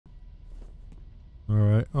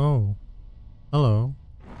Alright. Oh. Hello.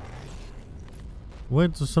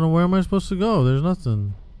 Wait, so where am I supposed to go? There's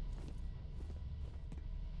nothing.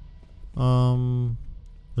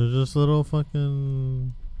 There's just little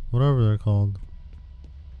fucking whatever they're called.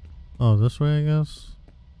 Oh, this way, I guess.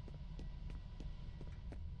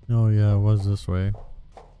 Oh yeah, it was this way.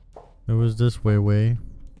 It was this way.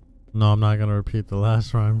 No, I'm not gonna repeat the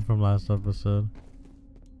last rhyme from last episode.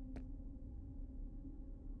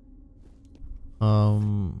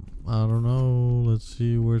 I don't know. Let's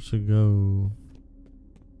see where to go.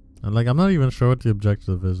 And like, I'm not even sure what the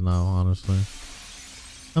objective is now, honestly.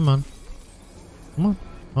 Come on. Come on.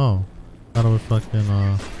 Oh. Thought it was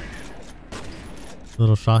fucking,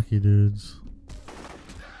 little shocky dudes.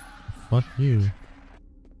 Fuck you.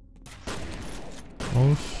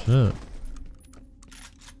 Oh shit.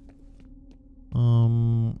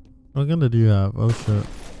 What gun did you have? Oh shit.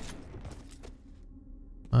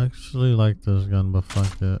 I actually like this gun, but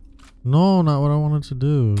fuck it. No, not what I wanted to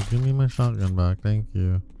do. Give me my shotgun back. Thank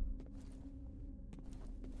you.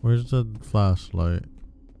 Where's the flashlight?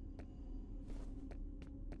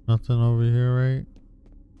 Nothing over here, right?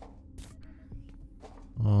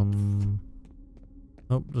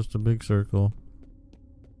 Nope, just a big circle.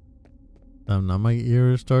 Damn, now my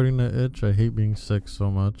ear is starting to itch. I hate being sick so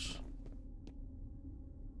much.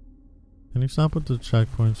 Can you stop with the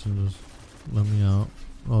checkpoints and just let me out?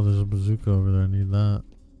 Oh, there's a bazooka over there. I need that.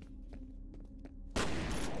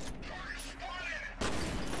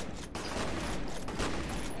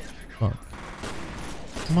 Fuck.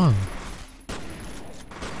 Come on.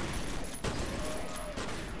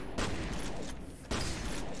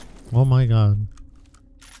 Oh my god.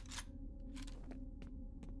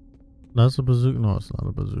 That's a bazooka. No, it's not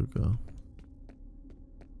a bazooka.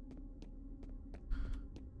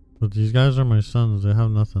 But these guys are my sons. They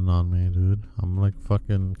have nothing on me, dude. I'm like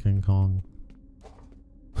fucking King Kong.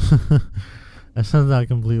 I said that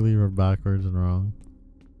completely backwards and wrong.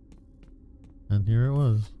 And here it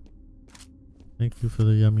was. Thank you for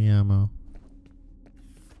the yummy ammo.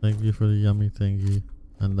 Thank you for the yummy thingy.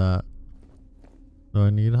 And that. Do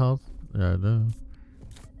I need health? Yeah, I do.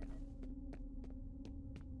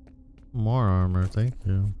 More armor, thank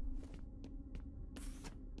you.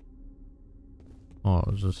 Oh, it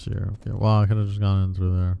was just here. Okay, wow, I could have just gone in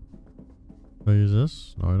through there. Do I use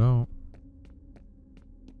this? No, I don't.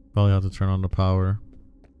 Probably have to turn on the power.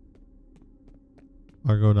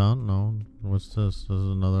 Or go down? No. What's this? This is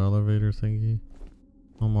another elevator thingy.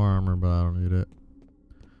 No more armor, but I don't need it.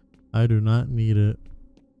 I do not need it.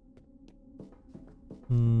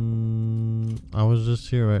 I was just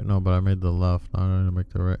here, right? No, but I made the left. Now I'm gonna make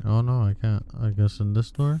the right. Oh no, I can't. I guess in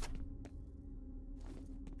this door?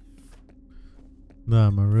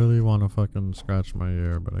 Damn, I really want to fucking scratch my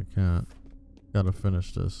ear, but I can't. Gotta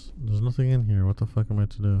finish this. There's nothing in here. What the fuck am I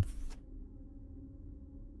to do?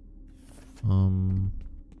 I don't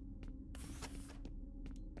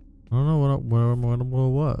know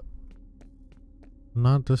what.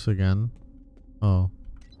 Not this again. Oh.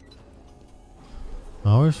 I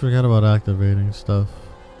always forget about activating stuff.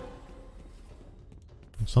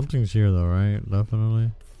 Something's here though, right? Definitely.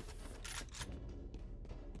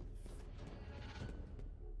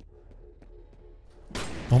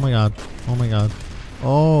 Oh my god. Oh my god.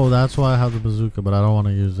 Oh, that's why I have the bazooka, but I don't want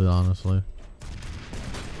to use it, honestly.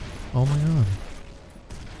 Oh my god.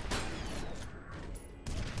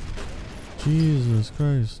 Jesus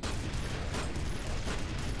Christ.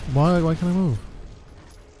 Why can't I move?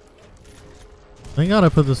 Thank god I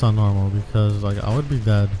put this on normal, because like I would be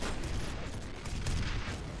dead.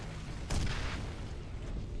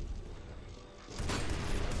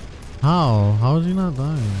 How? How is he not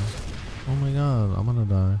dying? Oh my god, I'm gonna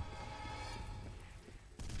die.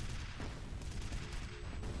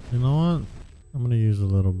 You know what? I'm gonna use a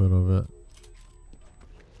little bit of it.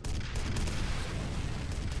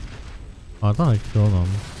 Oh, I thought I killed him.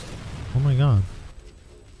 Oh my god.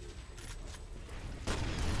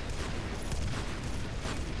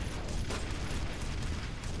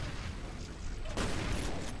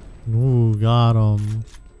 Ooh, got him.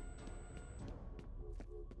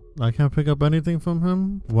 I can't pick up anything from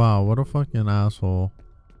him? Wow, what a fucking asshole.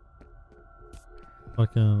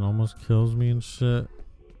 Fucking almost kills me and shit.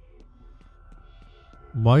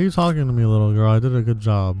 Why are you talking to me, little girl? I did a good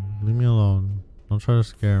job. Leave me alone. Don't try to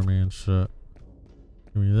scare me and shit.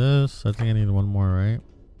 Give me this. I think I need one more, right?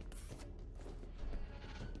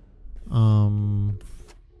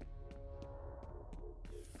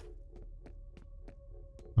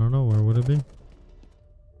 I don't know. Where would it be?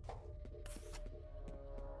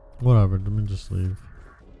 Whatever. Let me just leave.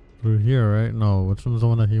 Through here, right? No. Which one's the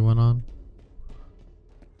one that he went on?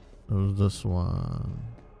 It was this one.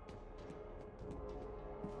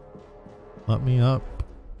 Let me up.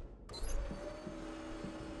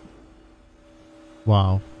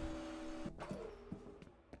 Wow.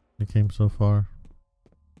 We came so far.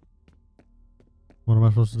 What am I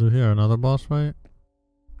supposed to do here? Another boss fight?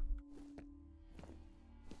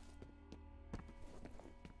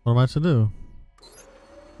 What am I to do?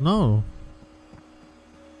 No.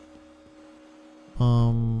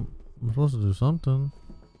 I'm supposed to do something,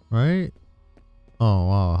 right? Oh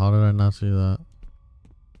wow, how did I not see that?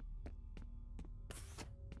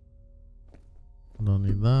 Don't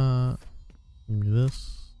need that. Give me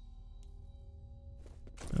this.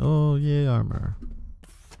 Oh yeah, armor.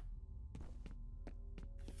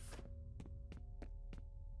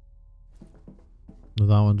 That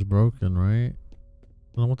one's broken, right?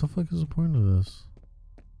 Then what the fuck is the point of this?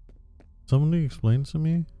 Somebody explain to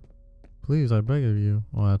me? Please, I beg of you.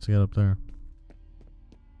 Oh, I have to get up there.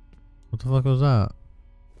 What the fuck was that?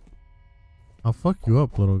 I'll fuck you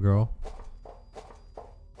up, little girl.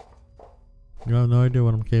 You have no idea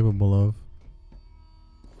what I'm capable of.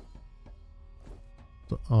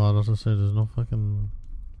 Oh, I was gonna say, there's no fucking...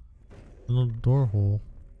 There's no door hole.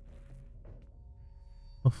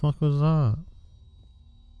 The fuck was that?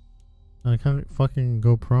 I can't fucking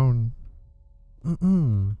go prone.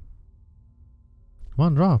 Come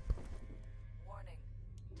on, drop. Warning.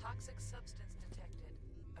 Toxic substance detected.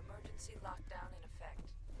 Emergency lockdown in effect.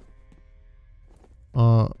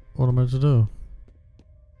 What am I to do?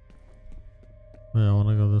 Yeah, I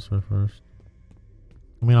wanna go this way first.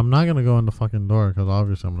 I mean, I'm not gonna go in the fucking door because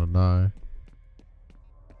obviously I'm gonna die.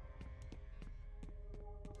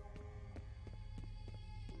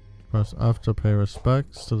 Press F to pay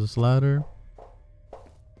respects to this ladder.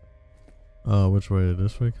 Which way?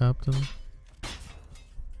 This way, Captain?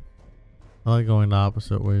 I like going the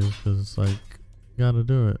opposite ways because it's like, you gotta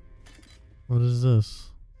do it. What is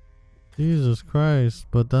this? Jesus Christ,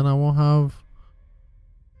 but then I won't have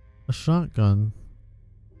a shotgun.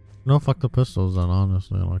 No, fuck the pistols then,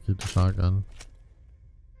 honestly. I'll keep the shotgun.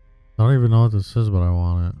 I don't even know what this is, but I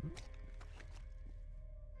want it.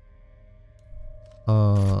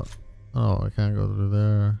 Oh, I can't go through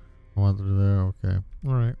there. I want through there. Okay.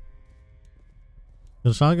 Alright.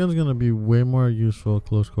 The shotgun's gonna be way more useful at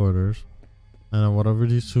close quarters. And then whatever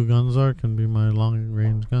these two guns are can be my long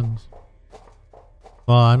range guns.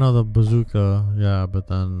 Well, I know the bazooka, yeah, but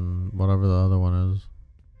then whatever the other one is.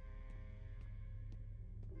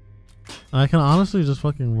 I can honestly just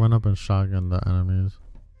fucking run up and shotgun the enemies.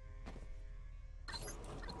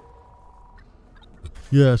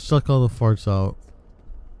 Yeah, suck all the farts out.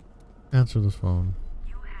 Answer this phone.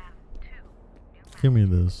 Give me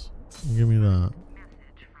this. Give me that.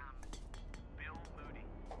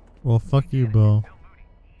 Well, fuck you, Bill.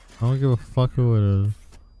 I don't give a fuck who it is.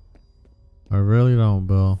 I really don't,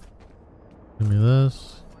 Bill. Give me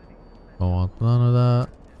this. Don't want none of that.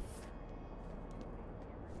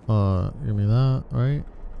 Give me that, right?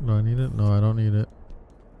 Do I need it? No, I don't need it.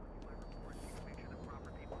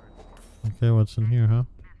 Okay, what's in here, huh?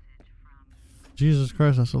 Jesus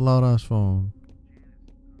Christ, that's a loud ass phone.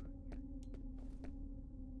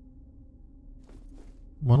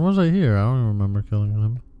 When was I here? I don't even remember killing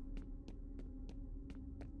him.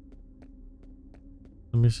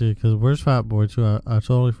 Let me see, cause where's Fat Boy too? I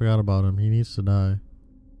totally forgot about him. He needs to die.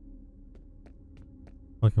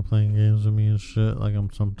 Fucking playing games with me and shit, like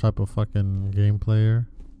I'm some type of fucking game player.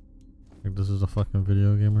 Like this is a fucking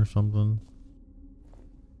video game or something.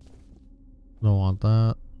 Don't want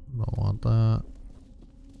that. Don't want that.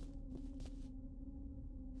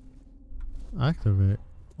 Activate.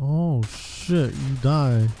 Oh shit, you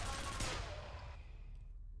die.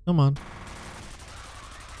 Come on.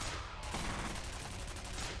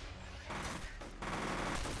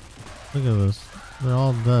 Look at this. They're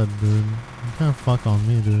all dead, dude. You can't fuck on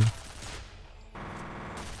me, dude.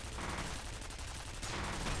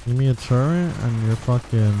 Give me a turret and you're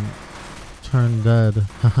fucking turn dead.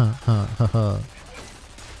 Ha ha ha ha ha.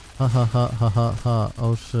 Ha ha ha ha ha ha.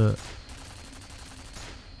 Oh shit.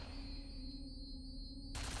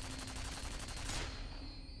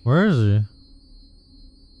 Where is he?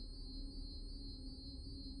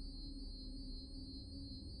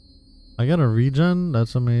 I got a regen?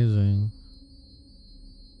 That's amazing.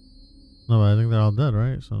 No, but I think they're all dead,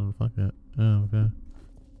 right? So fuck it. Yeah, okay.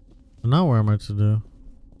 So now where am I to do?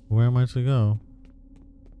 Where am I to go?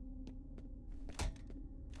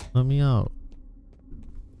 Let me out.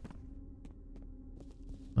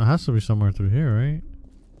 It has to be somewhere through here, right?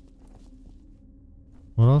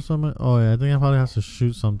 What else am I? Oh yeah, I think I probably have to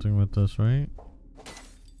shoot something with this, right?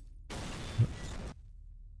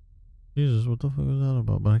 Jesus, what the fuck was that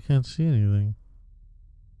about? But I can't see anything.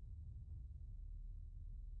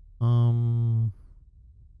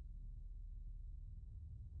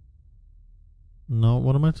 No,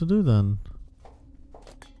 what am I to do then?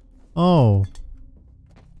 Oh.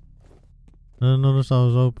 I didn't notice I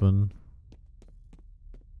was open.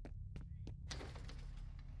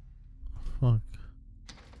 Fuck.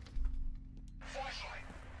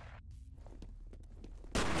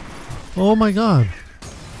 Oh my god.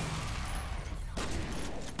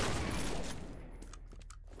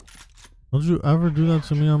 Don't you ever do that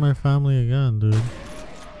to me or my family again, dude.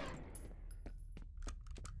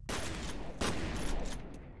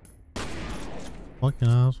 Fucking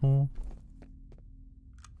asshole.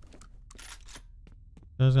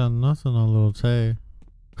 You guys got nothing on little Tay.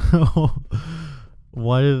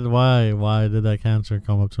 Why did that cancer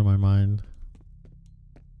come up to my mind?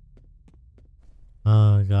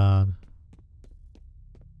 Oh god.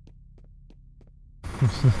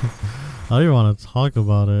 I don't even want to talk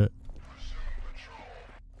about it.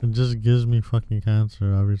 It just gives me fucking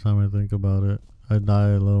cancer every time I think about it. I die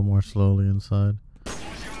a little more slowly inside.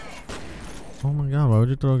 Oh my god, why would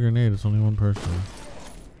you throw a grenade? It's only one person.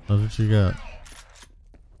 That's what you get.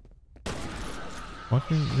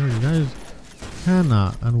 Fucking, yo, you guys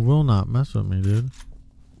cannot and will not mess with me, dude.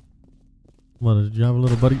 What, did you have a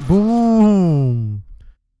little buddy? Boom!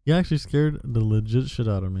 You actually scared the legit shit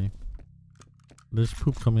out of me. There's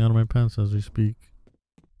poop coming out of my pants as we speak.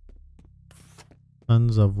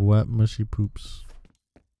 Tons of wet, mushy poops.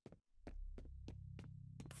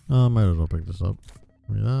 Might as well pick this up.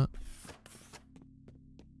 Give me that.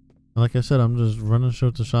 Like I said, I'm just running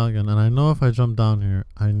short to shotgun, and I know if I jump down here,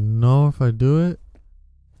 I know if I do it,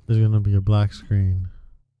 there's gonna be a black screen.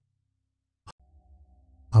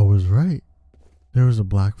 I was right. There was a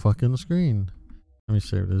black fucking screen. Let me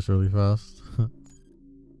save this really fast.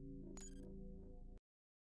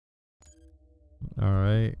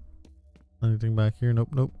 Alright. Anything back here? Nope,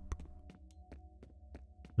 nope.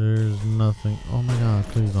 There's nothing. Oh my god,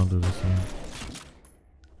 please don't do this thing.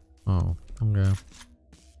 Oh, okay.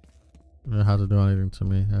 You didn't have to do anything to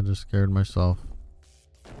me. I just scared myself.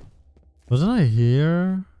 Wasn't I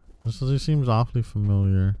here? This seems awfully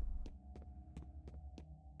familiar.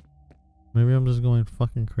 Maybe I'm just going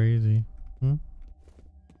fucking crazy.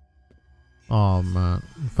 Oh man.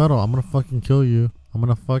 F.E.A.R, I'm gonna fucking kill you. I'm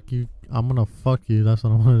gonna fuck you. I'm gonna fuck you. That's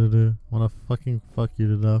what I wanted to do. I'm gonna fucking fuck you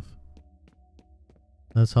to death.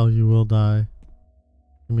 That's how you will die.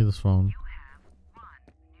 Give me this phone.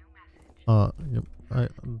 Yep. I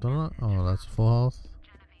don't. Oh, that's full health.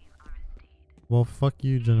 Well, fuck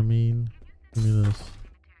you, Genevieve. Give me this.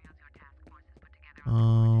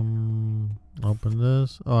 Open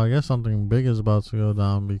this. Oh, I guess something big is about to go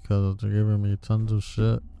down because they're giving me tons of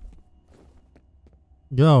shit.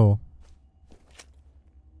 Yo.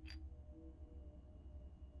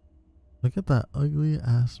 Look at that ugly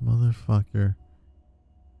ass motherfucker.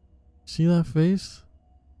 See that face?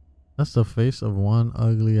 That's the face of one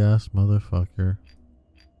ugly ass motherfucker.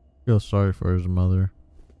 Feel sorry for his mother.